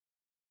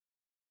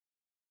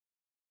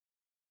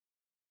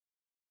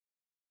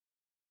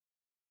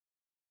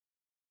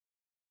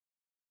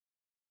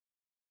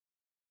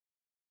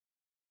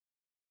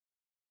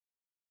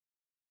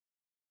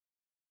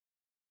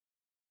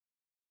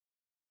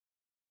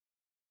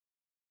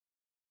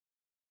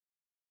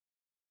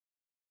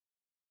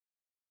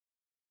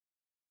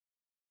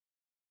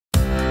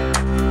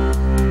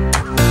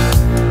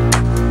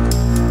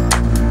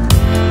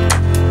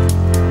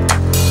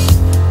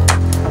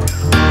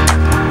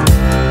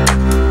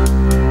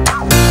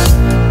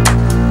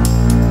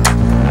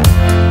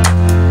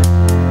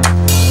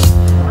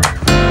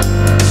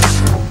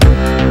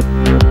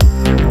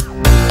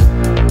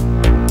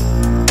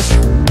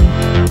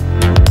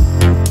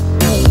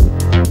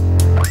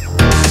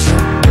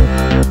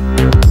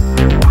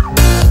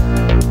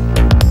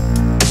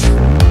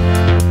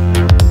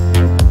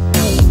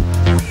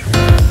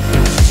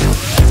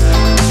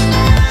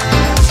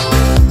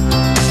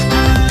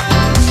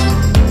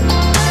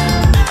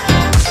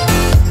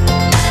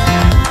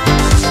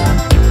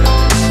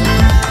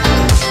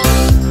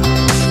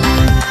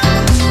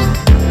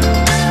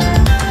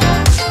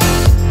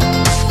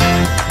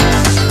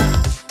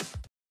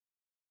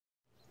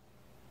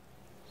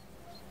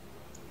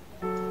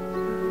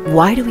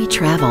Why do we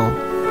travel?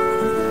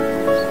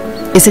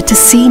 Is it to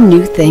see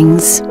new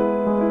things?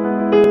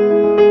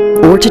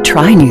 Or to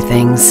try new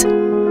things?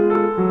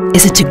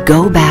 Is it to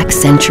go back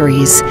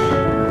centuries?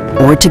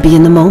 Or to be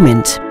in the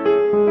moment?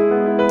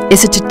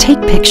 Is it to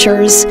take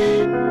pictures?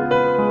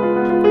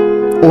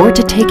 Or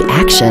to take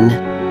action?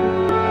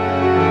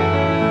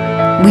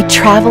 We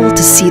travel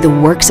to see the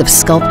works of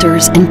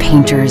sculptors and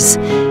painters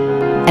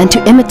and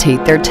to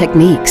imitate their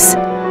techniques.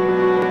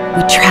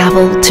 We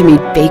travel to meet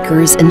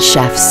bakers and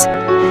chefs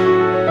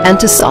and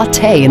to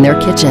saute in their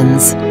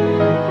kitchens.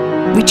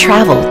 We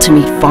travel to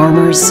meet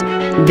farmers,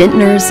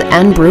 vintners,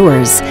 and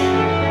brewers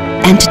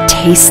and to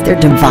taste their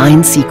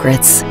divine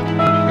secrets.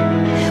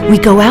 We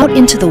go out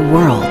into the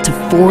world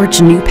to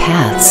forge new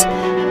paths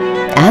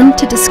and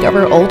to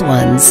discover old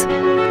ones.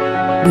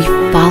 We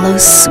follow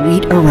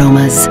sweet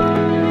aromas,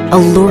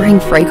 alluring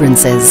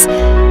fragrances,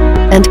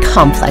 and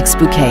complex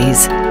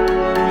bouquets.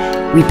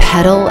 We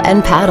pedal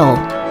and paddle,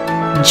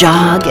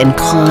 jog and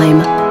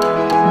climb,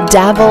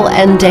 dabble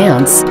and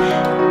dance,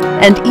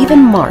 and even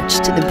march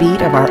to the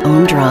beat of our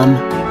own drum.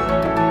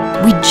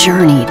 We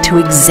journey to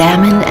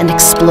examine and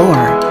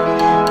explore,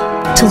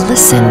 to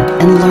listen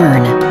and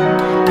learn,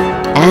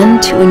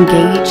 and to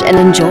engage and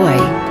enjoy,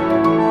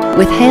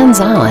 with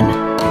hands-on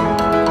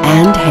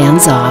and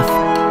hands-off.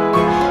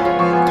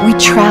 We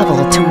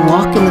travel to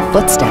walk in the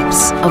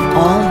footsteps of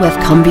all who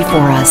have come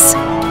before us,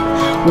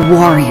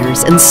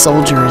 warriors and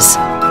soldiers,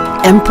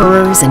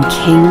 emperors and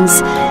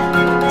kings,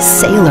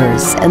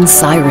 sailors and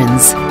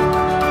sirens,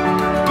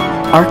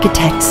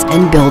 architects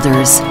and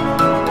builders,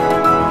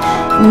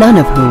 none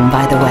of whom,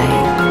 by the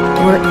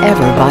way, were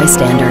ever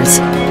bystanders.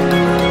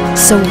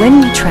 So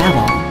when we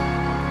travel,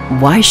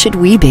 why should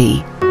we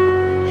be?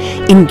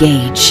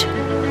 Engage,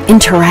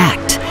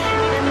 interact,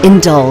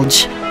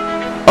 indulge,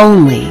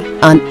 only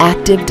on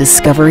Active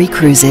Discovery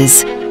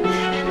Cruises,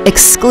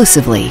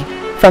 exclusively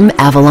from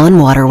Avalon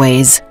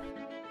Waterways.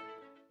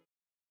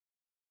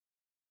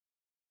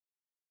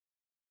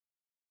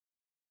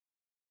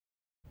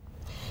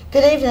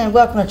 Good evening and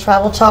welcome to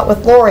Travel Talk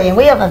with Lori, and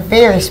we have a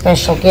very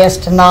special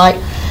guest tonight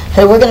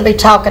who we're going to be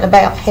talking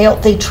about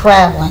healthy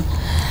traveling.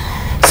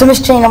 So Miss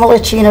Jean, I'm going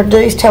to let you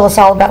introduce, tell us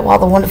all about all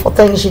the wonderful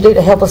things you do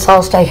to help us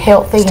all stay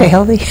healthy.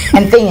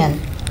 And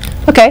thin.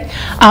 Okay,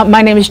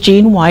 my name is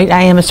Jean White.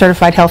 I am a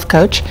certified health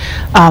coach.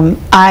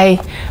 I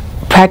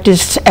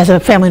practiced as a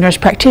family nurse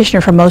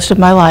practitioner for most of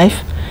my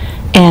life,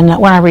 and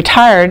when I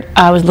retired,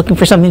 I was looking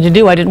for something to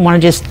do. I didn't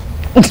want to just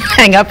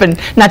hang up and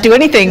not do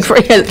anything for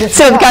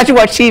sit on the couch and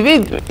watch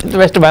TV the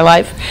rest of my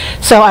life.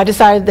 So I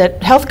decided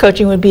that health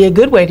coaching would be a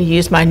good way to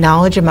use my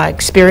knowledge and my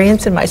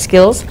experience and my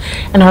skills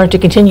in order to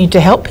continue to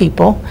help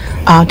people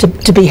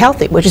to be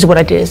healthy, which is what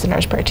I did as a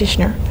nurse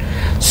practitioner.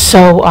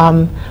 So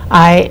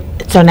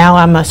so now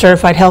I'm a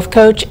certified health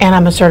coach and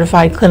I'm a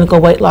certified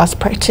clinical weight loss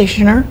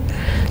practitioner.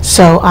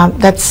 So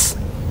that's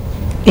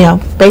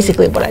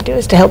basically what I do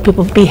is to help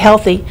people be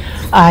healthy.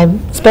 I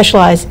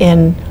specialize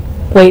in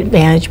weight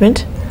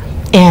management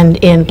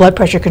and in blood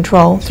pressure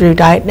control through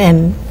diet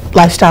and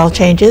lifestyle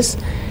changes,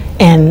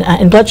 and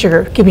in blood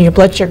sugar, keeping your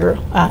blood sugar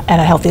at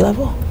a healthy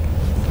level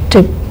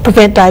to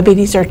prevent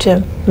diabetes or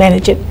to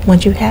manage it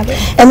once you have it.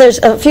 And there's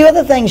a few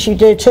other things you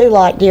do too,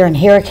 like during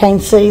hurricane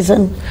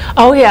season.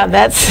 Oh yeah,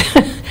 that's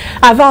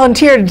I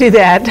volunteer to do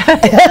that.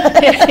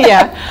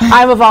 Yeah,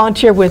 I'm a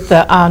volunteer with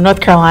the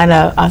North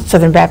Carolina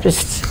Southern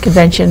Baptist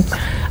Convention.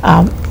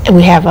 And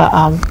we have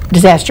a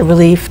disaster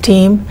relief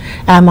team.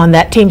 I'm on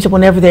that team, so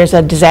whenever there's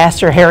a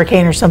disaster, a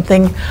hurricane or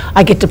something,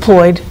 I get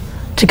deployed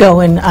to go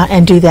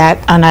and do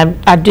that. And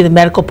I do the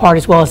medical part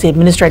as well as the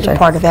administrative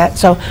part of that.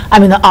 So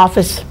I'm in the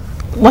office.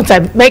 Once I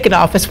make an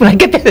office, when I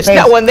get there, there's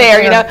not one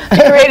there,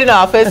 to create an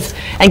office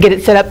and get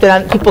it set up.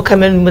 Then people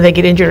come in when they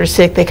get injured or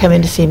sick, they come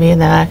in to see me, and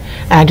then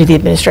I do the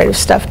administrative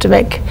stuff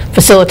to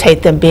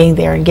facilitate them being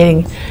there and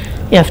getting,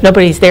 if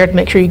nobody's there, to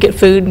make sure you get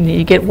food and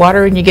you get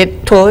water and you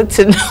get toilets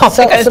and all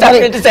that kind of stuff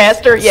in a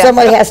disaster. Yes.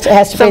 Somebody has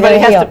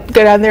to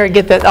go down there and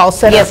get that all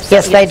set up.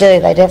 Yes, they do.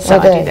 They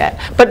definitely do. I do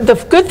that. But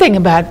the good thing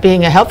about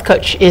being a health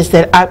coach is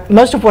that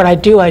most of what I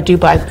do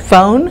by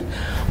phone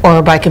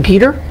or by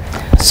computer.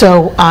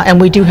 So,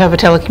 and we do have a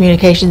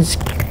telecommunications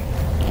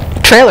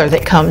trailer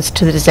that comes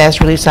to the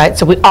disaster relief site,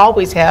 so we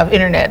always have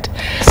internet.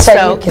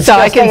 So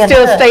I can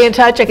still stay in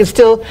touch. I can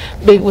still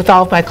be with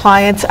all of my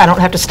clients. I don't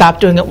have to stop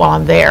doing it while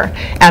I'm there.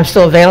 I'm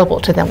still available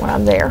to them when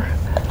I'm there.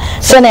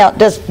 So now,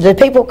 do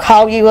people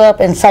call you up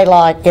and say,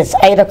 like, it's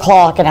 8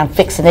 o'clock and I'm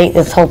fixing to eat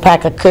this whole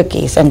pack of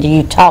cookies, and do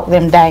you talk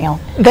them down?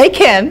 They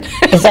can.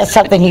 Is that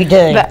something you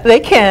do? They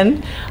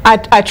can.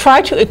 I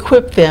try to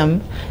equip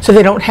them so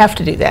they don't have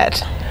to do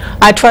that.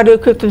 I try to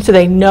equip them so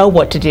they know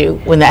what to do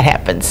when that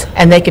happens,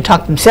 and they can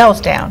talk themselves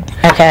down.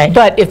 Okay.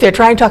 But if they're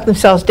trying to talk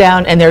themselves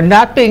down and they're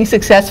not being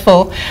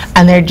successful,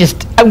 and they're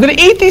just, I'm going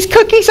to eat these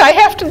cookies, I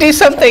have to do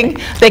something,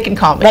 they can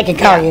call me. They can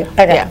call you.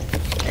 Okay. Yeah.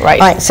 Right.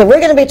 All right, so we're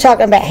going to be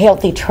talking about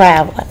healthy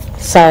traveling.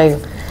 So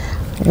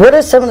what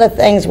are some of the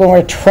things when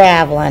we're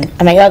traveling?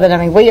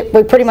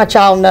 We pretty much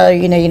all know,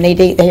 you need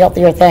to eat the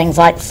healthier things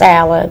like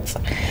salads.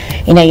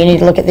 You need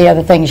to look at the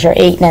other things you're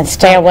eating and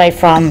stay away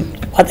from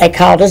what they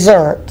call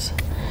desserts.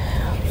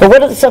 But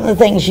what are some of the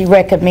things you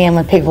recommend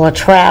when people are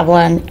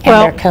traveling and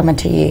they're coming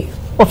to you?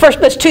 Well,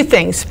 first, there's two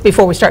things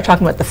before we start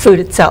talking about the food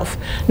itself.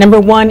 Number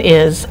one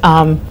is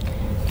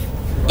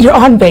you're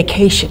on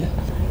vacation.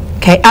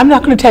 Okay, I'm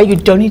not going to tell you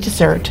don't eat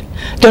dessert,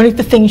 don't eat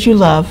the things you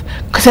love,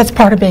 because that's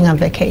part of being on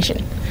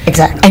vacation.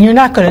 Exactly. And you're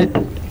not going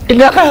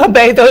to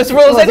obey those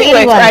rules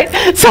anyway,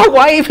 right? So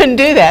why even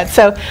do that?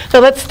 So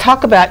let's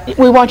talk about,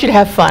 we want you to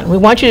have fun. We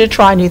want you to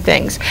try new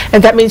things.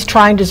 If that means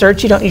trying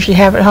desserts you don't usually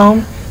have at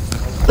home,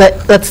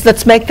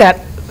 let's make that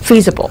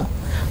feasible.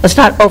 Let's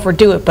not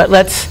overdo it, but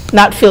let's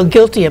not feel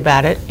guilty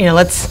about it. You know,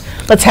 let's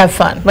have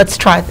fun. Let's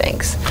try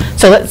things.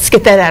 So let's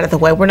get that out of the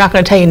way. We're not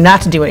going to tell you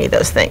not to do any of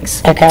those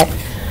things. Okay.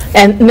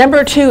 And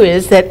number two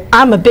is that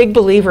I'm a big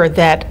believer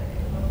that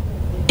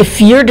if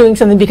you're doing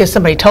something because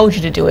somebody told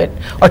you to do it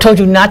or told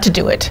you not to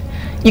do it,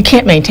 you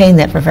can't maintain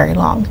that for very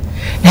long.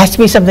 It has to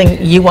be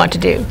something you want to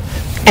do.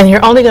 And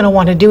you're only going to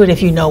want to do it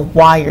if you know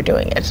why you're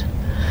doing it.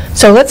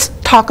 So let's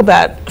talk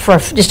about, for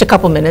just a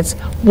couple minutes,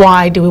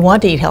 why do we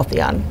want to eat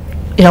healthy on?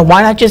 You know,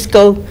 why not just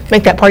go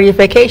make that part of your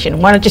vacation?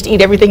 Why not just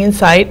eat everything in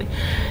sight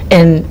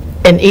and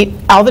eat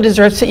all the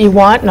desserts that you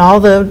want and all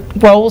the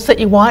rolls that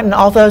you want and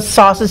all the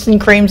sauces and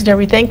creams and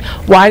everything?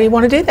 Why do you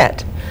want to do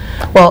that?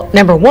 Well,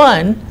 number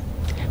one,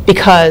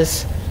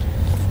 because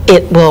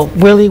it will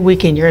really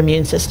weaken your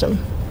immune system.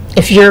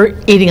 If you're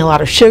eating a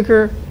lot of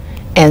sugar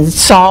and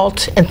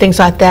salt and things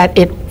like that,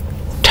 it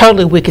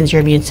totally weakens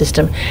your immune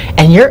system.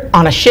 And you're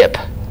on a ship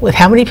with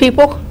how many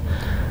people?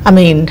 I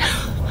mean,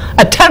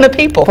 a ton of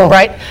people,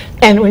 right?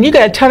 And when you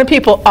got a ton of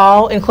people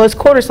all in close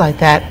quarters like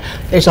that,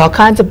 there's all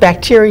kinds of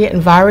bacteria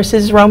and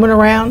viruses roaming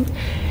around.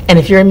 And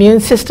if your immune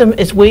system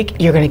is weak,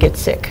 you're going to get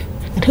sick.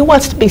 And who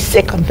wants to be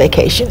sick on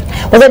vacation?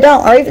 Well, they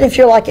don't. Or even if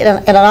you're like in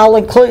an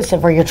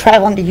all-inclusive where you're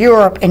traveling to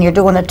Europe and you're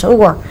doing a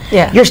tour,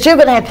 you're still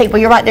going to have people.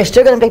 You're right. There's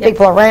still going to be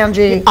people around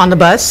you. On the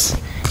bus.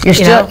 You're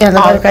still in the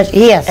motor.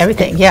 Yes.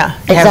 Everything, yeah.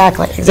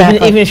 Exactly.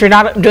 Even if you're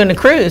not doing a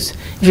cruise,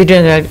 if you're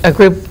doing a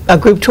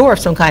group tour of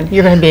some kind,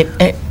 you're going to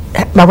be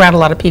around a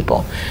lot of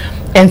people.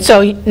 And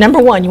so, number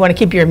one, you want to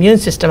keep your immune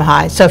system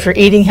high. So if you're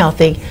eating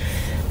healthy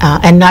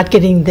and not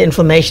getting the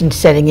inflammation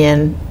setting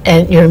in,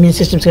 and your immune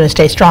system's going to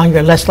stay strong,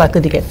 you're less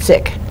likely to get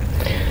sick.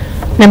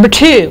 Number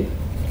two,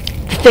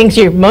 the things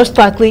you most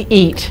likely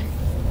eat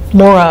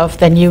more of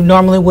than you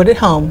normally would at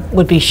home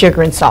would be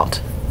sugar and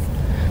salt.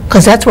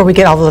 Because that's where we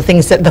get all the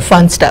things, the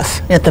fun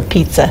stuff, the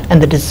pizza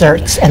and the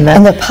desserts and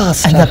the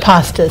pasta. And the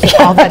pastas, and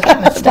all that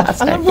kind of stuff.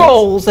 And the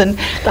rolls and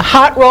the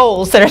hot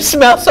rolls that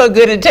smell so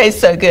good and taste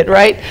so good,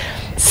 right?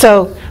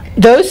 So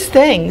those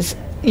things,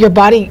 your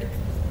body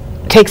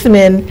takes them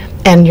in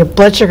and your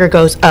blood sugar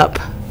goes up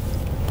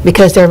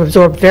because they're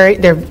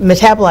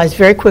metabolized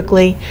very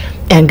quickly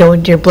and go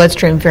into your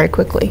bloodstream very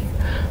quickly.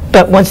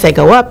 But once they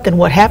go up, then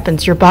what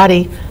happens? Your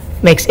body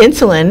makes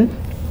insulin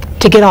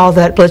to get all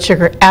that blood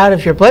sugar out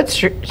of your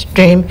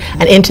bloodstream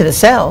and into the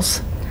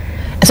cells.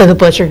 And so the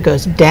blood sugar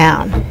goes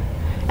down,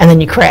 and then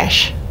you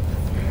crash.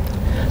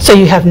 So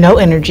you have no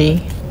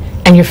energy,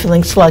 and you're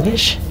feeling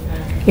sluggish.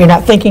 You're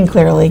not thinking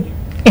clearly,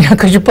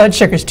 because your blood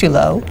sugar's too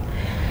low.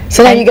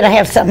 So then you're going to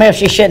have something else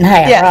you shouldn't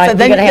have, right? So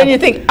then you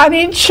think, I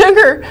need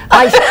sugar.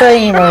 Ice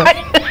cream or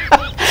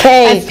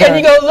cake. And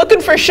you go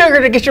looking for sugar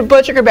to get your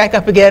blood sugar back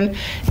up again,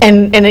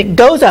 and it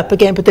goes up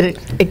again, but then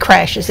it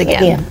crashes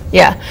again.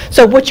 Yeah.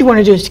 So what you want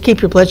to do is to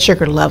keep your blood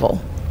sugar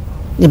level.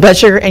 Your blood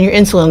sugar and your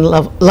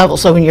insulin level.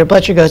 So when your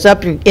blood sugar goes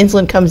up, your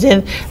insulin comes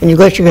in, and your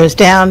blood sugar goes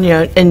down,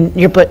 and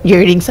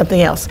you're eating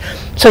something else.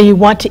 So you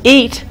want to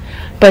eat,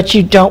 but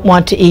you don't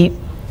want to eat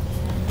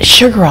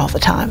sugar all the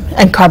time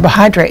and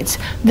carbohydrates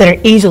that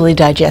are easily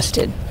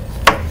digested.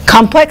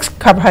 Complex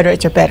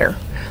carbohydrates are better.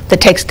 That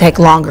take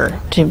longer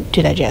to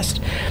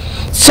digest.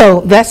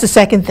 So that's the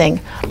second thing.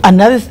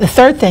 The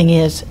third thing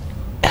is,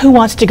 who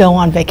wants to go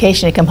on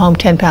vacation and come home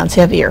 10 pounds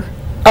heavier?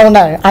 Oh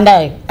no, I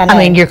know. I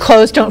mean, your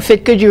clothes don't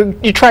fit good.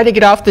 You try to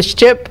get off the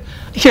ship,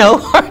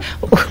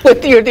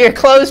 with your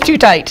clothes too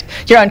tight.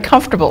 You're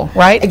uncomfortable,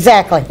 right?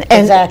 Exactly.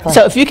 Exactly.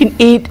 So if you can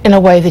eat in a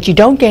way that you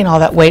don't gain all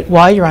that weight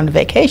while you're on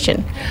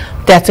vacation,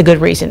 that's a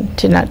good reason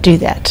to not do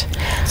that.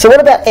 So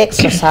what about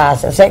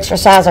exercise? Is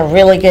exercise a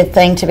really good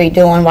thing to be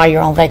doing while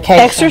you're on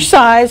vacation?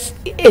 Exercise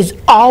is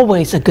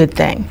always a good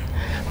thing,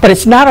 but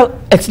it's not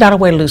a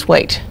way to lose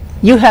weight.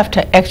 You have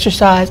to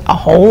exercise a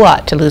whole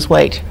lot to lose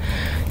weight.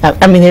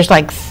 I mean, there's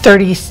like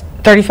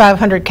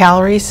 3,500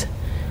 calories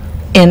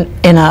in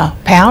a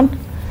pound,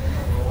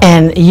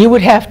 and you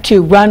would have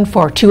to run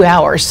for 2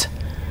 hours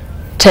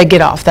to get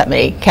off that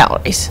many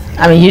calories.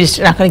 I mean, you're just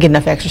not going to get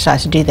enough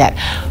exercise to do that.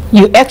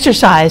 You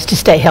exercise to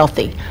stay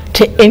healthy,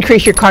 to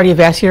increase your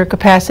cardiovascular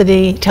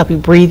capacity, to help you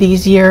breathe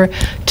easier,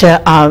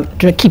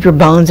 to keep your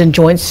bones and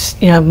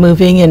joints,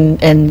 moving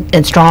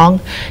and strong.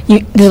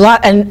 There's a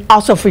lot, and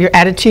also for your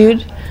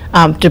attitude,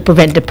 to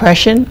prevent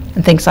depression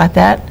and things like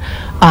that.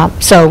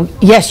 So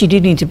yes, you do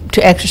need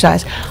to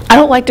exercise. I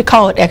don't like to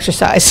call it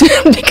exercise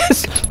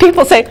because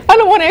people say, I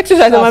don't want to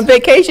exercise, I'm on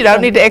vacation, I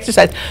don't need to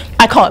exercise.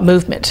 I call it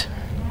movement.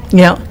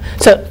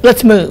 So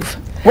let's move.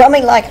 Well, I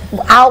mean, like,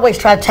 I always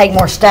try to take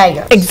more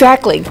stairs.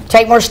 Exactly.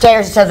 Take more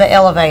stairs instead of the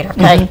elevator,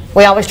 okay?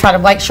 We always try to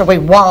make sure we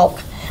walk.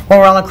 When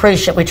we're on a cruise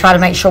ship, we try to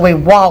make sure we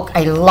walk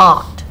a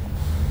lot.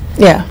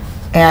 Yeah.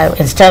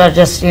 Instead of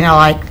just,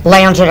 like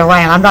lounging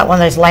around. I'm not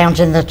one of those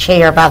lounging in the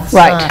chair by the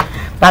sun,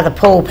 by the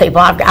pool people.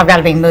 I've got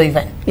to be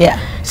moving. Yeah.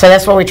 So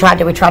that's what we try to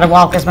do. We try to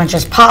walk as much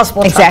as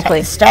possible. Exactly.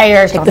 Take the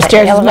stairs. Take the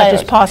stairs as much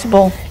as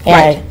possible.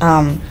 Right.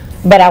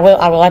 But I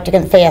will have to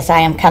confess, I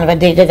am kind of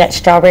addicted to that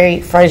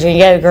strawberry frozen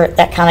yogurt.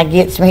 That kind of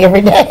gets me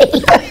every day.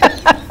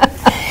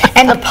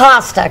 And the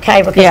pasta,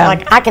 okay? Because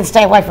like I can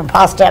stay away from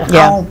pasta at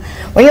home.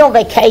 When you're on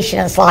vacation,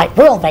 it's like,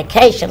 we're on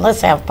vacation.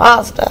 Let's have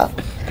pasta.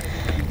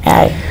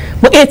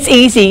 Well, it's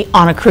easy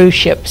on a cruise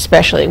ship,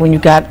 especially when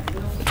you've got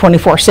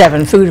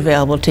 24/7 food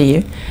available to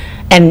you,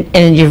 and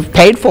you've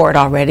paid for it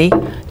already,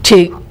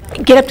 to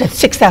get up to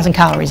 6,000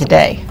 calories a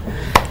day.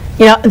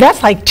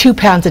 That's like 2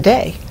 pounds a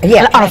day.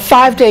 Yeah. And on a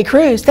 5-day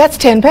cruise, that's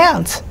 10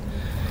 pounds.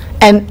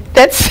 And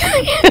that's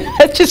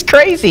that's just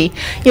crazy.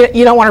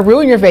 You don't want to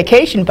ruin your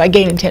vacation by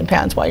gaining 10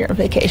 pounds while you're on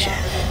vacation.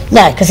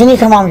 No, because then you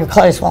come home, your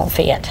clothes won't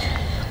fit.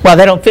 Well,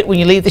 they don't fit when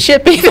you leave the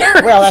ship either.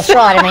 Well, that's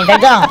right. I mean, they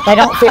don't. They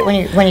don't fit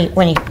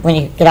when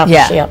you get off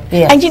the ship.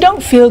 Yeah. And you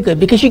don't feel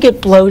good because you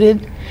get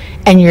bloated,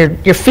 and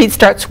your feet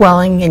start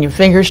swelling, and your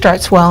fingers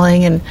start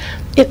swelling, and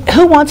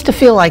who wants to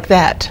feel like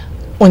that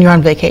when you're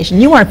on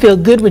vacation? You want to feel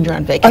good when you're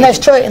on vacation. And that's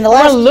true. And you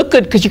want to look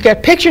good because you've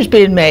got pictures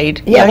being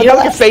made. Yeah, you don't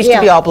want your face to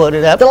be all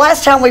bloated up. The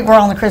last time we were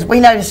on the cruise, we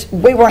noticed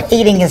we weren't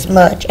eating as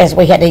much as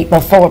we had to eat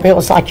before. But it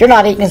was like, you're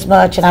not eating as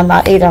much, and I'm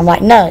not either. I'm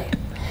like, no.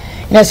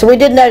 So we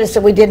did notice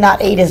that we did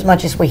not eat as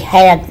much as we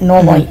had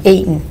normally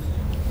eaten.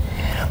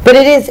 But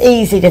it is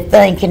easy to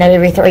think,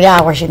 every 3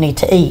 hours you need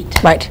to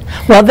eat. Right.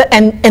 Well,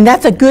 and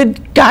that's a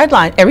good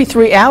guideline. Every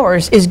 3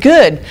 hours is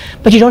good,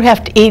 but you don't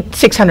have to eat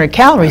 600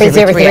 calories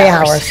every 3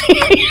 hours.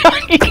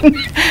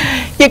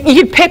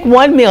 You could pick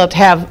one meal to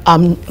have a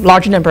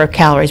larger number of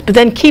calories, but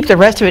then keep the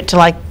rest of it to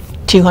like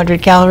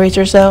 200 calories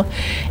or so.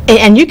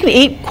 And you can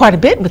eat quite a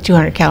bit with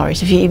 200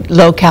 calories if you eat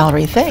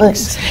low-calorie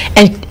things.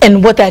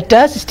 And what that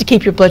does is to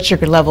keep your blood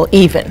sugar level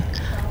even.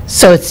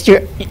 So it's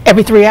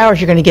every 3 hours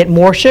you're going to get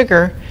more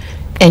sugar,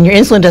 and your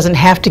insulin doesn't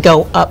have to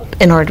go up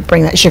in order to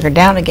bring that sugar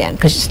down again,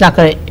 because it's not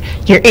going to.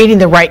 You're eating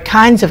the right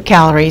kinds of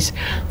calories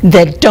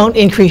that don't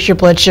increase your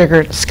blood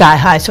sugar sky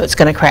high, so it's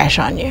going to crash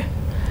on you.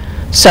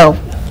 So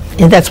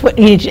that's what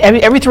you need.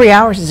 Every 3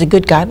 hours is a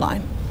good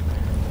guideline.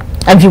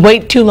 And if you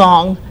wait too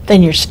long,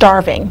 then you're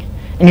starving,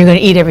 and you're going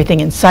to eat everything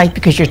in sight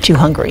because you're too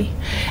hungry.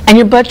 And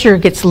your blood sugar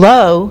gets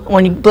low.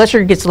 When your blood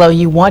sugar gets low,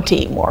 you want to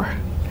eat more.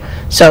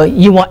 So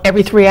you want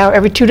every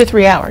 2 to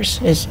 3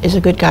 hours is a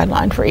good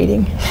guideline for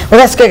eating. Well,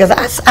 that's good,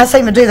 because I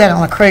seem to do that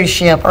on a cruise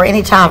ship or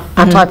any type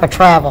of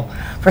travel.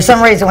 For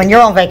some reason, when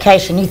you're on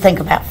vacation, you think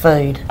about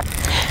food.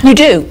 You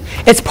do.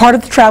 It's part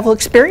of the travel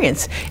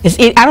experience.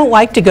 I don't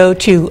like to go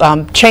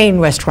to chain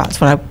restaurants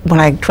when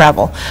I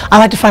travel. I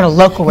like to find a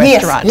local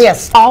restaurant.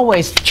 Yes.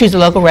 Always choose a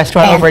local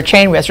restaurant over a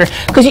chain restaurant,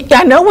 because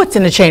I know what's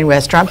in a chain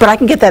restaurant, but I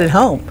can get that at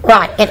home.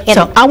 Right.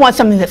 So I want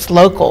something that's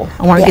local.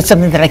 I want to get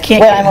something that I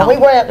can't get at home. When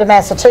we went up to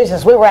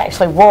Massachusetts, we were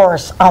actually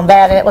worse on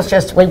that, and it was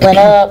just, we went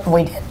up, and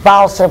we did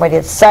Boston, we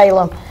did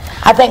Salem.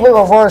 I think we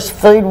were worse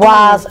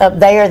food-wise up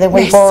there than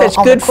we were such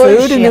on good the cruise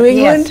food ship. in New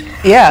England.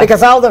 Yes. Yeah,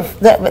 because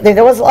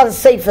there was a lot of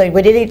seafood.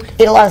 We did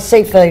eat a lot of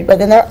seafood, but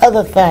then there are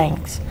other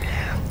things,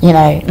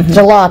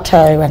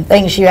 gelato and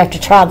things you have to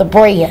try. The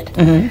bread,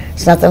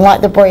 it's nothing like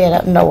the bread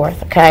up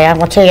north. Okay, I'm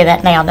gonna tell you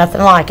that now.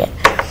 Nothing like it.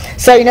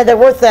 So there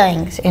were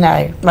things,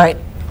 right.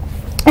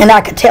 And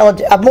I could tell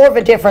more of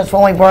a difference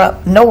when we were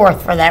up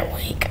north for that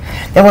week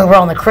than we were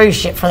on the cruise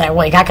ship for that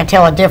week. I could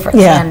tell a difference.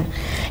 Yeah.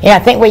 I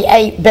think we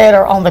ate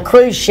better on the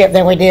cruise ship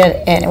than we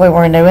did and we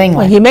were in New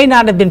England. Well, you may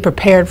not have been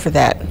prepared for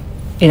that.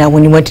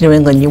 When you went to New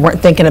England, you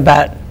weren't thinking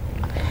about.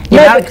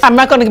 I'm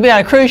not going to be on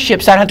a cruise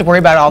ship, so I don't have to worry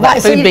about all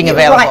that food being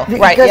available.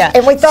 Right. Yeah.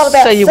 And we thought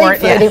about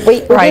seafood. We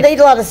did eat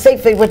a lot of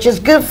seafood, which is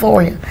good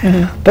for you.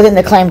 But then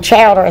the clam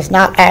chowder is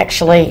not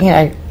actually,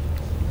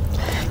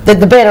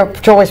 the better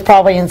choice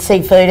probably in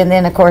seafood, and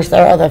then of course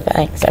there are other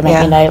things. I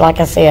mean, like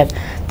I said,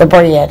 the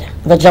bread,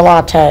 the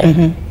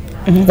gelato,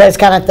 those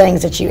kind of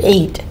things that you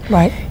eat.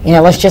 Right.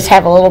 Let's just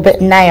have a little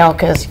bit now,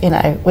 because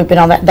we've been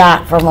on that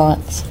diet for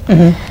months.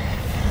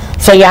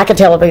 So I could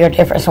tell a bigger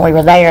difference when we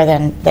were there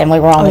than we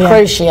were on the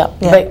cruise ship.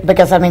 Yeah.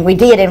 Because we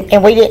did,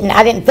 and we didn't.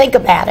 I didn't think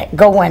about it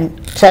going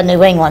to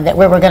New England that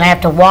we were going to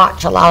have to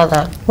watch a lot of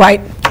the.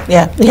 Right.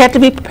 Yeah. You have to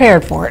be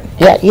prepared for it.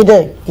 Yeah, you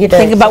do. You do.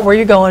 Think about where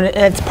you're going.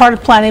 It's part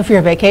of planning for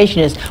your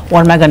vacation is, what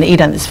am I going to eat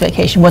on this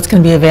vacation? What's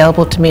going to be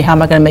available to me? How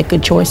am I going to make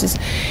good choices?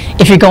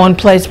 If you're going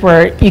place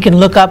where you can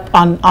look up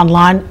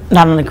online,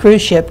 not on a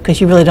cruise ship, because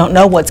you really don't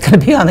know what's going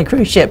to be on the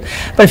cruise ship.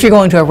 But if you're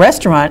going to a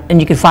restaurant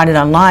and you can find it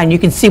online, you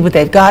can see what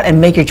they've got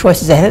and make your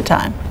choices ahead of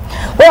time.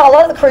 Well, a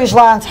lot of the cruise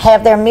lines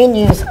have their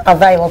menus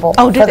available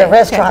for the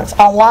restaurants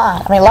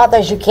online. A lot of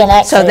those you can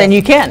access. So then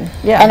you can,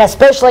 yeah. And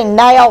especially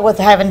now with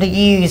having to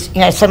use,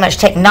 so much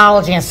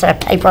technology instead of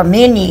paper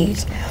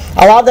menus,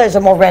 a lot of those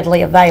are more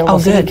readily available,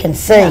 so you can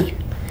see.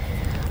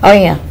 Yeah. Oh,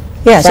 yeah.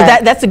 Yeah, so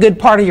that's a good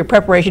part of your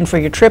preparation for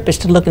your trip, is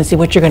to look and see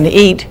what you're going to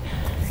eat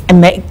and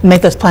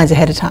make those plans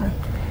ahead of time.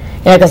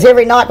 Yeah, because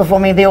every night before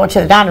me and Bill went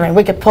to the dining room,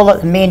 we could pull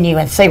up the menu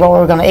and see what we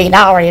were going to eat, and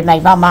I already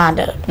made my mind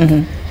up.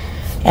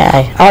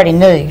 I already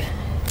knew.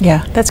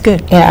 Yeah, that's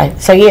good. Yeah,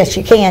 so yes,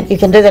 you can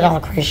do that on a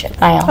cruise ship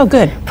now. Oh,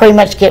 good. Pretty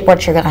much get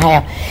what you're going to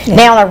have. Yeah.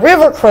 Now, on a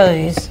river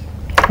cruise,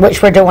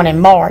 which we're doing in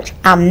March,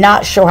 I'm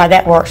not sure how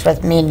that works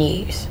with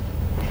menus,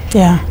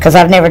 Yeah. because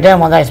I've never done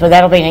one of those, but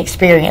that'll be an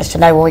experience to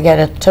know when we go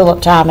to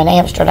Tulip Time in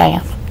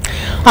Amsterdam.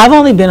 I've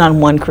only been on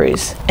one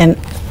cruise, and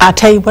I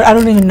tell you what, I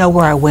don't even know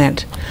where I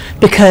went,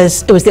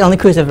 because it was the only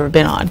cruise I've ever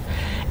been on.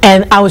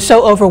 And I was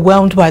so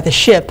overwhelmed by the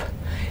ship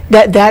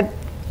that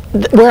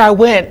where I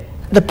went,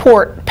 the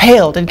port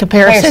paled in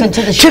comparison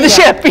To the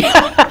ship.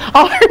 Yeah.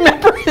 All I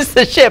remember is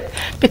the ship,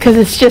 because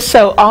it's just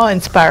so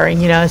awe-inspiring,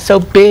 you know, it's so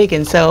big,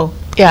 and so,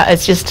 yeah,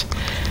 it's just,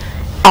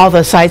 all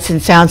the sights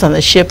and sounds on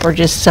the ship are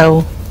just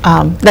so,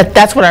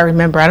 that's what I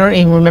remember. I don't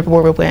even remember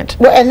where we went.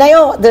 Well, and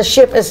the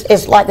ship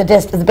is like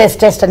the best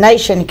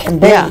destination can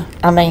be. Yeah.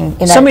 I mean, you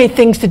know. So many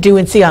things to do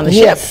and see on the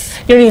Yes.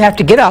 ship. You don't even have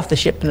to get off the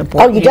ship in the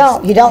port. Oh, you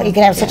don't. You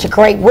can have such a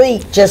great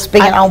week just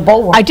being on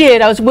board. I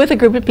did. I was with a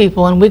group of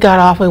people, and we got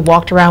off. We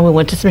walked around. We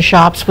went to some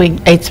shops. We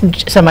ate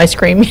some ice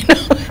cream, you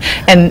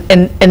know,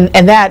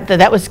 and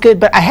that was good.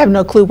 But I have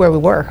no clue where we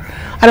were.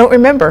 I don't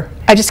remember.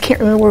 I just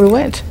can't remember where we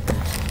went,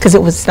 because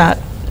it was not.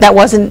 That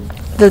wasn't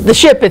the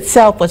ship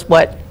itself was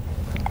what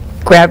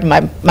grabbed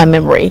my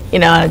memory, you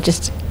know. And it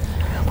just.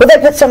 Well, they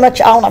put so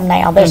much on them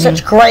now. They're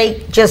such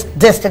great just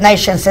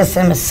destinations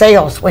in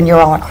themselves when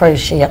you're on a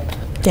cruise ship.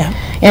 Yeah.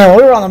 You know,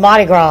 we were on the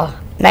Mardi Gras.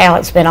 Now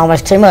it's been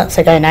almost 2 months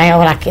ago now,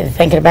 and I keep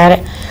thinking about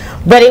it.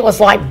 But it was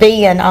like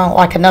being on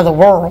like another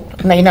world.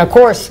 I mean, you know, of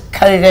course,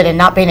 COVID and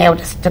not being able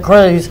to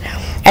cruise,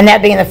 and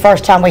that being the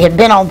first time we had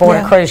been on board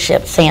a cruise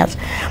ship since.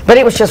 But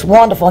it was just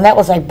wonderful, and that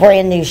was a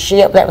brand new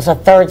ship. That was a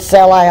third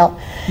sellout.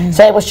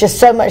 So it was just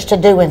so much to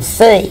do and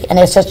see, and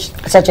it's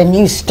such a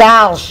new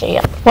style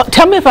ship. Well,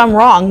 tell me if I'm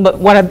wrong, but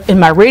in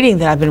my reading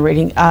that I've been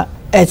reading,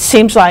 it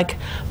seems like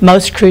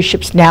most cruise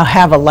ships now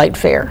have a light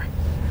fare,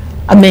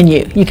 a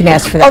menu. You can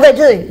ask for that. Oh, they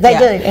do. They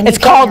do. And it's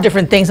called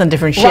different things on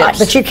different ships. Right,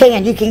 but you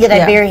can get a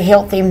Yeah. very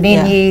healthy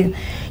menu.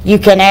 You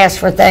can ask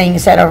for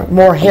things that are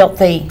more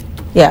healthy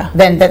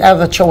than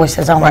other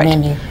choices on the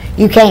menu.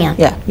 You can.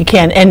 Yeah, you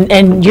can.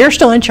 And you're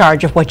still in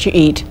charge of what you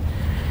eat.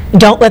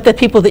 Don't let the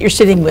people that you're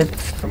sitting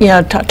with, you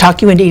know,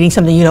 talk you into eating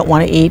something you don't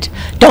want to eat.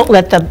 Don't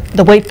let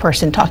the wait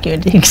person talk you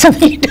into eating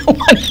something you don't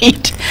want to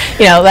eat.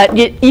 You know, that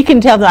you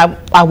can tell them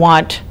I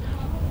want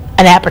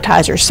an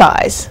appetizer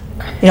size,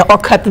 you know, or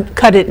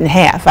cut it in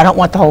half. I don't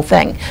want the whole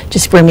thing.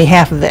 Just bring me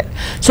half of it,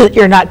 so that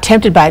you're not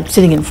tempted by it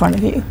sitting in front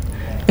of you.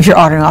 If you're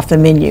ordering off the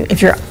menu,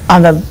 if you're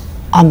on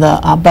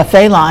the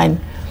buffet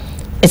line,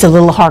 it's a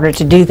little harder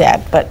to do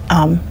that, but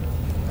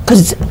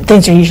because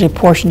things are usually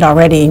portioned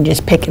already and you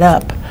just pick it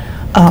up.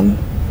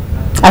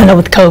 I don't know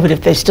with COVID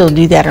if they still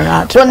do that or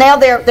not. Well, now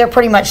they're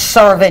pretty much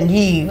serving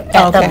you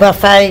at the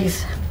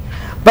buffets.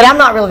 But I'm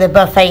not really the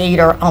buffet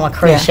eater on a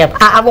cruise ship.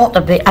 I want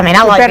to be. I mean,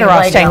 I like better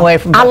off staying away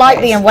from buffets. I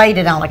like being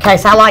waited on. Okay,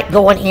 so I like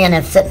going in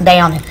and sitting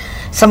down and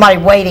somebody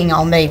waiting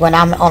on me when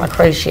I'm on a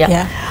cruise ship.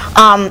 Yeah.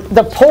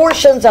 The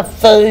portions of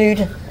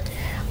food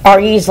are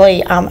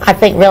usually, I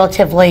think,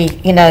 relatively,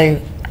 you know,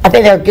 I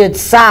think they're a good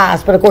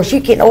size, but of course you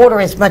can order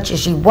as much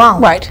as you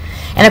want. Right.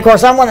 And of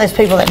course I'm one of those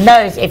people that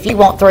knows if you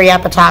want 3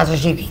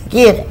 appetizers, you can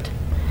get it.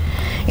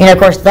 You know, of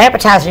course the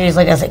appetizer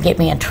usually doesn't get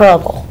me in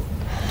trouble.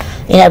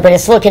 You know, but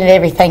it's looking at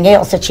everything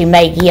else that you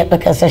may get,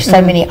 because there's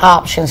so many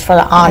options for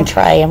the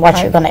entree and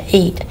what you're going to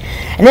eat.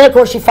 And then of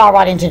course you fall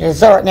right into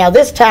dessert. Now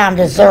this time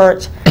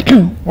desserts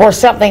were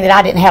something that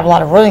I didn't have a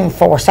lot of room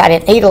for, so I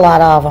didn't eat a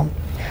lot of them.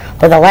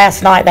 But the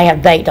last night they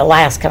had baked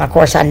Alaska, and of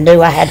course I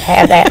knew I had to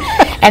have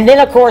that. And then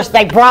of course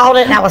they brought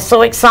it, and I was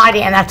so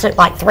excited, and I took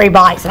like 3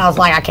 bites, and I was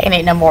like, I can't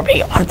eat no more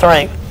meal. I'm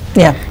through.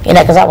 Yeah. You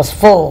know, because I was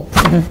full.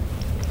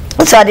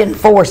 So I didn't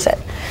force it.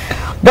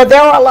 But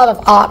there are a lot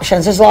of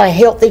options. There's a lot of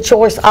healthy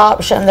choice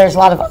options. There's a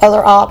lot of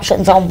other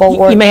options on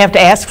board. You may have to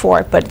ask for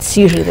it, but it's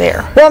usually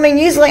there. Well, I mean,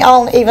 usually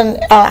on even,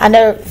 I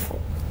know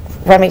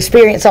from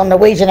experience on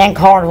Norwegian and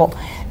Carnival,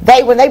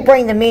 when they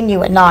bring the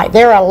menu at night,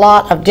 there are a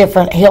lot of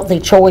different healthy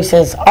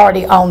choices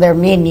already on their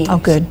menu. Oh,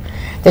 good.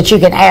 That you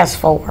can ask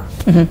for.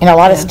 You know, a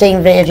lot of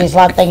steamed veggies, a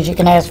lot of things you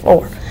can ask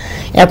for.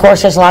 And of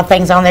course, there's a lot of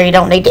things on there you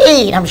don't need to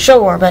eat, I'm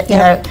sure, but you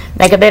know,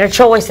 make a better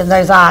choice in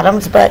those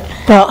items. But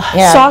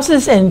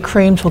sauces and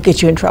creams will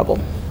get you in trouble.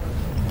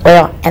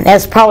 Well, and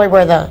that's probably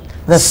where the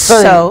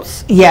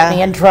soups get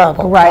me in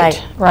trouble.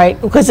 Right,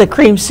 because the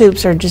cream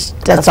soups are just,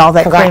 that's all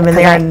that cream in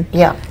there.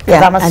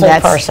 Because I'm a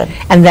soup person.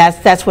 And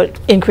that's what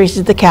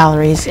increases the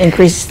calories,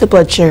 increases the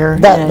blood sugar.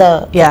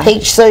 The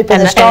peach soup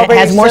and the strawberry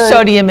soup. It has more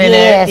sodium in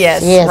it.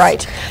 Yes,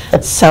 right.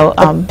 So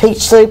the peach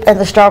soup and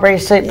the strawberry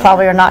soup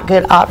probably are not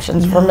good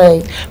options for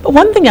me. But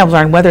one thing I've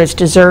learned, whether it's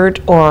dessert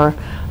or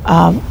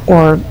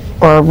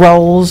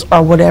rolls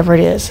or whatever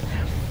it is,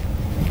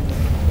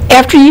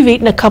 after you've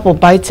eaten a couple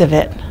bites of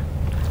it,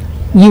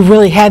 you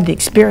really had the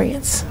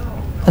experience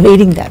of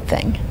eating that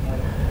thing.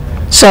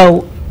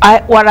 So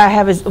what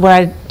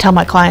I tell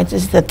my clients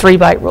is the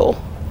 3-bite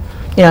rule.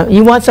 You know,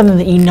 you want something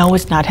that you know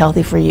is not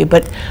healthy for you,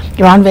 but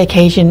you're on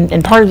vacation,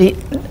 and part of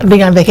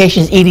being on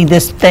vacation is eating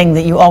this thing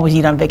that you always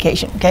eat on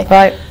vacation, okay?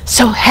 Right.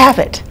 So have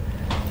it,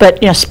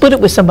 but, you know, split it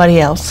with somebody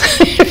else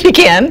if you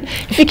can.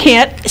 If you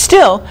can't,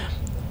 still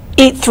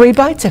eat 3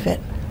 bites of it,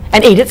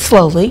 and eat it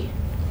slowly,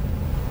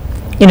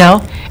 you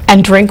know,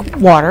 and drink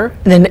water,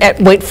 and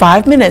then wait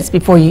 5 minutes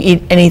before you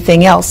eat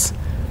anything else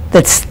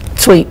that's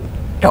sweet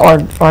or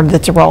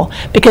that's a roll,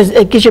 because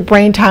it gives your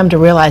brain time to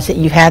realize that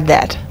you've had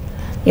that.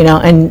 You know,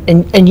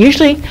 and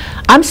usually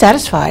I'm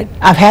satisfied.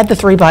 I've had the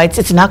 3 bites.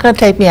 It's not going to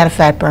take me out of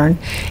fat burn.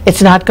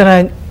 It's not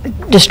going to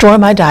destroy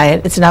my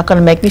diet. It's not going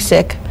to make me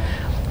sick.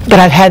 But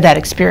I've had that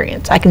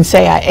experience. I can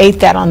say I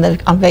ate that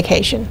on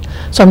vacation.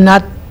 So I'm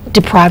not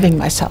depriving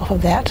myself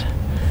of that.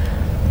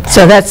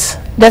 So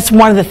that's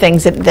one of the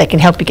things that can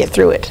help you get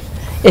through it,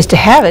 is to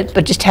have it,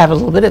 but just have a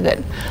little bit of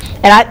it.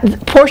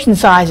 And portion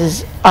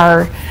sizes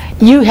are,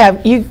 you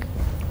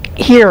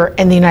here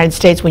in the United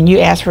States, when you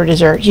ask for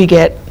dessert, you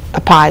get a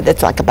pie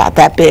that's like about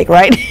that big,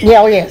 right? Yeah,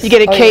 oh yes. You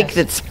get a cake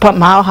yes. that's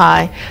mile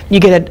high. You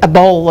get a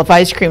bowl of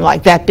ice cream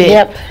like that big.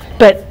 Yep.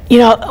 But, you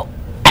know,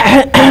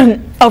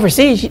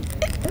 overseas,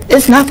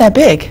 it's not that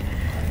big.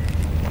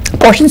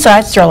 Portion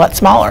sizes are a lot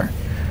smaller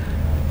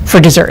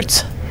for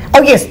desserts.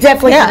 Oh yes,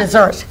 definitely Yeah. for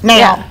desserts. Now,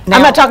 Yeah.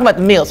 I'm not talking about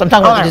the meals. I'm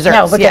talking about the desserts.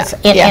 No, because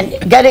yeah.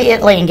 and go to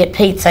Italy and get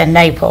pizza in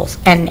Naples,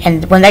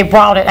 and when they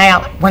brought it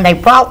out, when they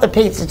brought the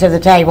pizza to the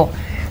table,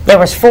 there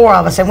was 4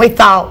 of us, and we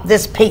thought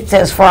this pizza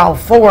is for all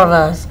 4 of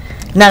us.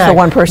 No, For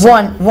one person.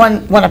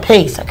 One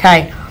apiece.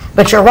 Okay,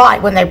 but you're right.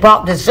 When they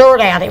brought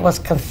dessert out, it was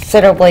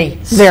considerably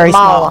Very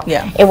smaller. small,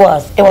 yeah. It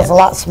was a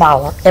lot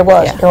smaller. It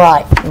was. Yeah. You're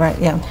right. Right,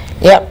 yeah.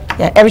 Yep.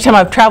 Yeah, every time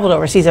I've traveled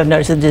overseas, I've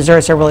noticed the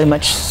desserts are really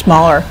much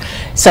smaller.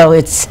 So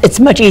it's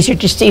much easier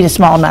just to eat a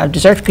small amount of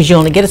dessert, because you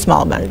only get a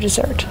small amount of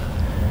dessert.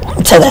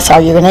 So that's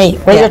all you're gonna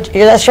eat. Well,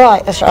 Yeah. that's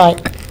right. That's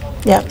right.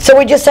 Yeah. So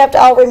we just have to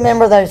all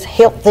remember those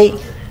healthy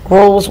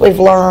rules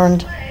we've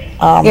learned.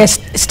 Yes,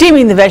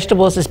 steaming the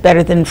vegetables is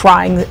better than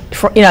frying.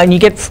 You know, and you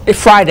get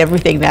fried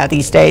everything now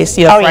these days.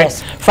 You know, Oh,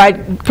 yes.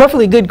 fried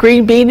perfectly good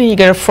green bean, and you're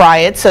going to fry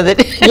it so that.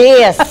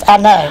 Yes, I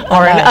know.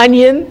 Or I an know.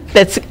 onion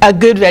that's a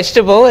good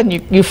vegetable, and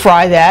you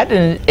fry that,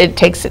 and it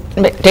takes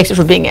it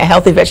from being a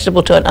healthy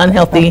vegetable to an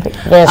unhealthy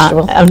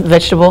Vegetable.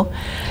 vegetable.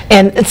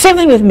 And the same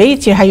thing with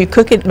meats. You know, how you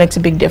cook it makes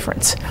a big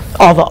difference.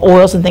 All the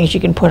oils and things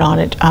you can put on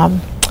it.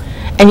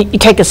 And you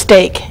take a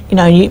steak. You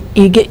know,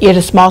 you get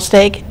a small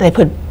steak. They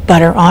put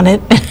butter on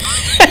it.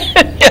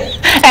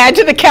 Add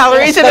to the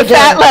calories Yes, and they the do.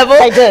 fat level.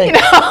 They do. You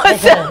know, They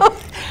so,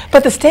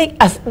 but the steak,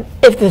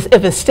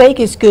 if a steak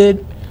is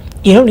good,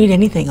 you don't need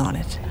anything on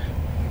it.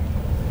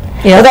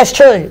 You know? Well, that's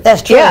true.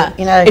 That's true. Yeah.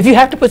 You know, If you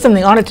have to put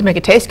something on it to make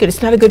it taste good,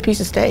 it's not a good piece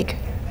of steak.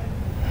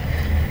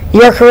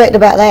 you're correct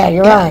about that.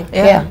 You're Yeah, right.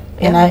 yeah, Yeah.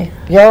 yeah. You know,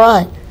 you're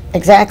right.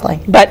 Exactly.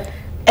 But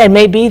it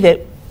may be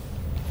that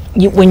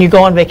when you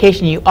go on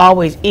vacation, you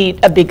always eat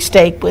a big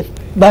steak with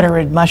butter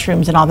and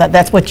mushrooms and all that.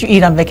 That's what you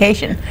eat on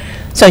vacation.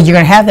 So you're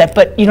going to have that,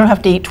 but you don't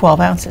have to eat 12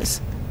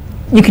 ounces.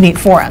 You can eat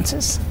 4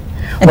 ounces.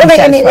 And Well, be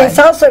and satisfied. it's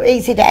also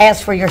easy to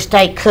ask for your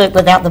steak cooked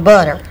without the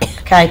butter.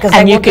 Okay, because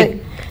And they you will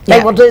could- they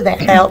yeah. will do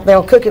that.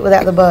 They'll cook it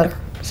without the butter.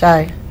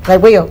 So they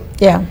will.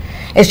 Yeah,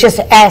 It's just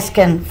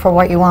asking for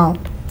what you want.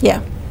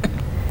 yeah.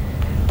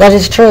 That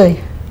is true.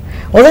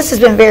 Well, this has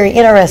been very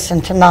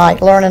interesting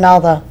tonight, learning all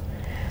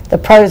the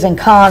pros and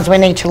cons we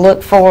need to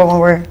look for when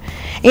we're,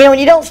 you know, when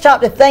you don't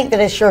stop to think that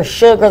it's your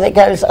sugar that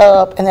goes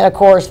up, and then of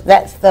course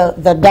that's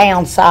the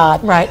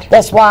downside. Right.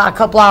 That's why a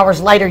couple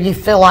hours later you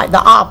feel like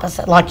the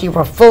opposite, like you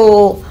were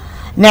full.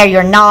 Now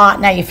you're not.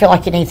 Now you feel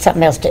like you need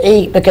something else to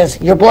eat because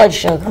your blood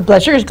sugar.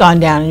 Blood sugar's gone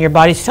down, and your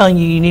body's telling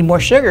you need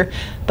more sugar,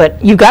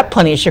 but you've got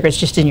plenty of sugar. It's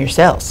just in your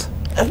cells,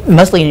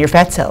 mostly in your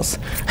fat cells,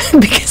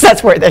 because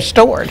that's where they're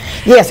stored.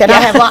 Yes, and I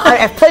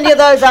have plenty of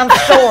those I'm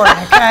storing,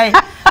 okay?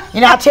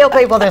 You know, I tell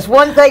people there's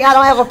one thing I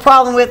don't have a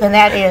problem with, and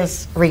that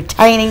is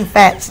retaining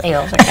fat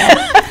cells,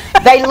 okay?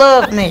 They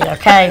love me,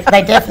 okay?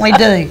 They definitely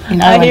do, you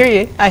know. I hear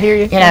you. I hear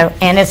you. You know,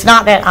 and it's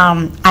not that,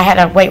 I had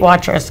a Weight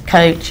Watchers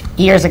coach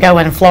years ago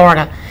in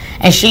Florida,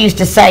 and she used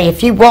to say,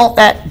 if you want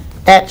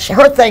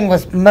her thing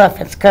was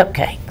muffins,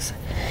 cupcakes.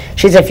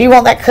 She said, if you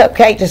want that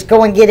cupcake, just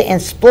go and get it and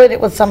split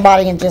it with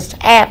somebody and just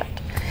have it.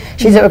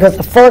 She said, because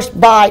the first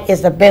bite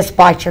is the best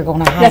bite you're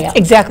going to have. That's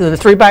exactly the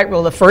 3-bite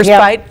rule. The first Yep.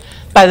 bite,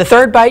 by the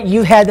 3rd bite,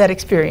 you had that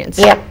experience.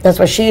 Yep, that's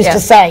what she used Yeah. to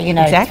say, you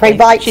know, Exactly. 3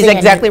 bites She's in,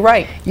 exactly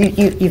right.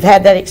 You've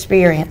had that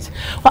experience.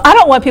 Well, I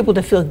don't want people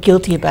to feel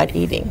guilty about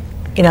eating.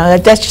 You know,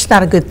 that's just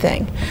not a good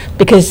thing,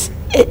 because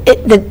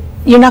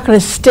you're not going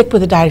to stick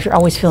with a diet if you're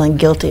always feeling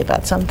guilty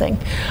about something.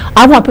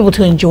 I want people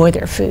to enjoy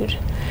their food.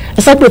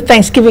 It's like with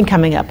Thanksgiving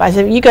coming up. I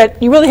said,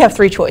 you really have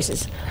 3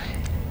 choices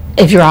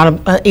if you're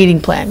on an eating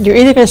plan. You're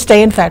either going to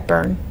stay in fat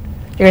burn,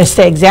 you're going to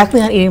stay exactly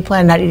on an eating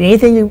plan, not eat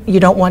anything you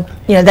don't want.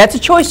 You know, that's a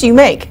choice you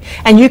make,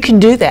 and you can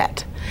do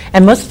that.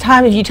 And most of the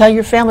time, if you tell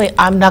your family,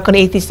 I'm not going to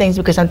eat these things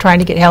because I'm trying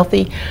to get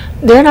healthy,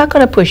 they're not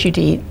going to push you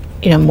to eat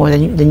more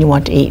than you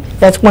want to eat.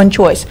 That's one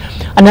choice.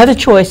 Another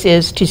choice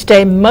is to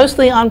stay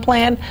mostly on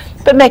plan,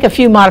 but make a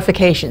few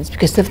modifications,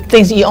 because the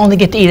things that you only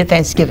get to eat at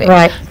Thanksgiving,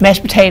 Right.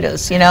 mashed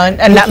potatoes, and not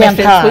Pecan mashed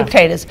potatoes, pie. sweet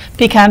potatoes,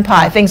 pecan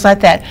pie, things like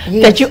that,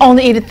 Yes. that you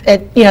only eat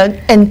at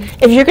and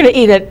if you're going to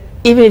eat it,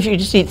 even if you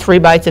just eat 3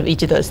 bites of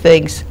each of those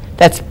things,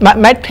 that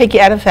might take you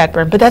out of fat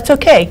burn, but that's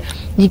okay.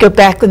 You go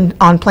back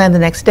on plan the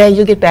next day,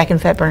 you'll get back in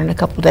fat burn in a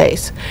couple of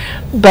days.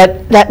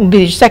 But that would be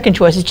your second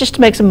choice, is just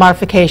to make some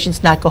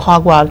modifications, not go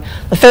hog wild.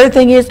 The third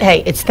thing is,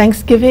 hey, it's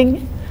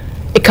Thanksgiving.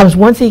 It comes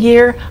once a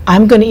year.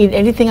 I'm going to eat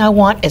anything I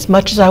want, as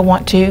much as I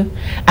want to.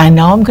 I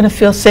know I'm going to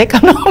feel sick. I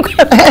know I'm going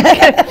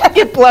to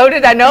get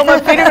bloated. I know my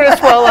feet are going to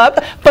swell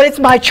up, but it's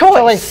my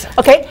choice.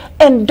 Okay?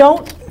 And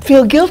don't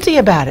feel guilty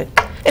about it.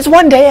 It's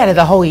one day out of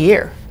the whole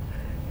year,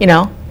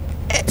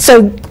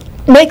 So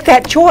make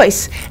that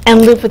choice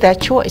and live with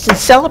that choice and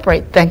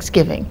celebrate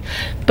Thanksgiving.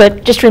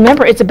 But just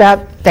remember, it's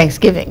about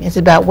Thanksgiving. It's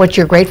about what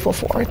you're grateful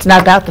for. It's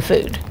not about the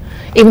food.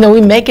 Even though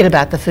we make it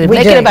about the food,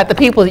 make it about the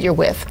people that you're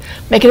with.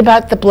 Make it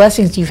about the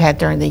blessings you've had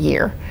during the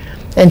year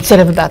instead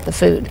of about the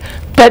food.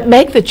 But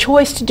make the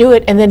choice to do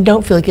it, and then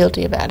don't feel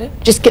guilty about it.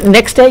 Just the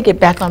next day, get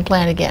back on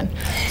plan again.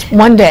 It's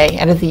one day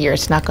out of the year.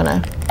 It's not going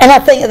to... And I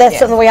think that's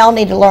something we all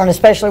need to learn,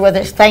 especially whether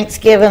it's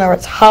Thanksgiving or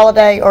it's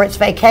holiday or it's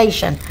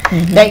vacation.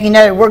 That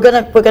we're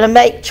gonna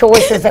make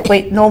choices that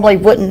we normally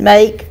wouldn't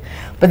make,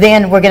 but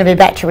then we're gonna be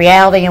back to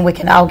reality, and we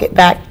can all get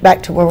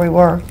back to where we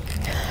were.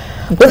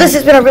 Well, this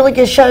has been a really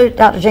good show,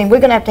 Dr. Jean. We're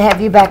gonna have to have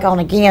you back on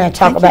again and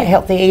talk about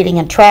healthy eating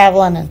and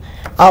traveling and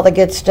all the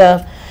good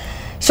stuff.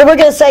 So we're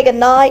gonna say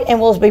goodnight, and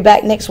we'll be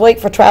back next week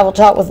for Travel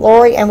Talk with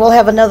Lori, and we'll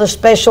have another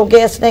special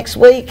guest next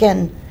week,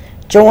 and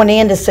join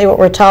in to see what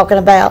we're talking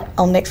about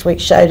on next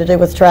week's show to do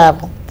with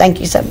travel.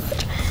 Thank you so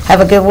much. Have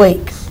a good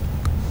week.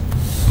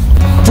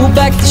 Pull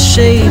back the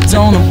shades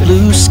on a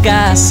blue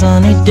sky,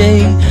 sunny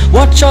day.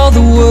 Watch all the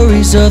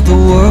worries of the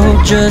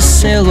world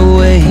just sail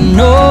away. An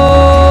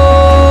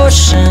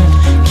ocean,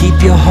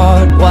 keep your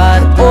heart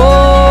wide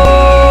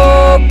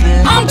open.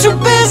 I'm too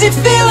busy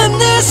feeling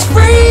this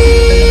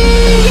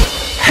free.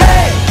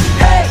 Hey,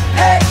 hey,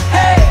 hey,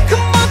 hey,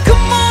 come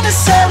on and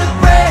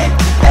celebrate.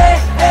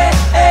 Hey, hey,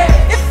 hey,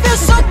 it feels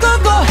so good,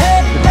 go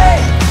ahead. Hey,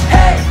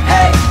 hey,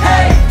 hey,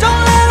 hey,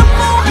 don't let them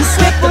moment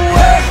slip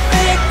away.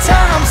 Perfect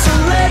time, so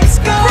let's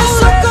go.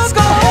 Let's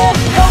go ahead,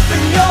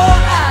 open your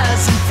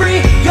eyes and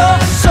free your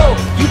soul.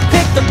 You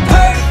picked the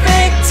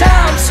perfect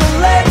time, so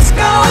let's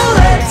go,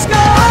 let's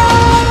go.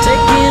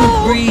 Taking a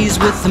breeze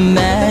with the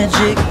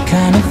magic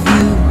kind of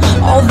view.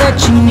 All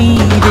that you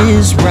need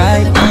is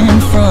right in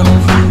front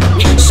of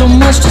you. So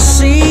much to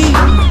see,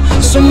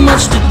 so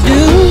much to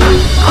do.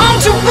 I'm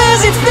too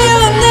busy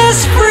feeling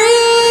this free.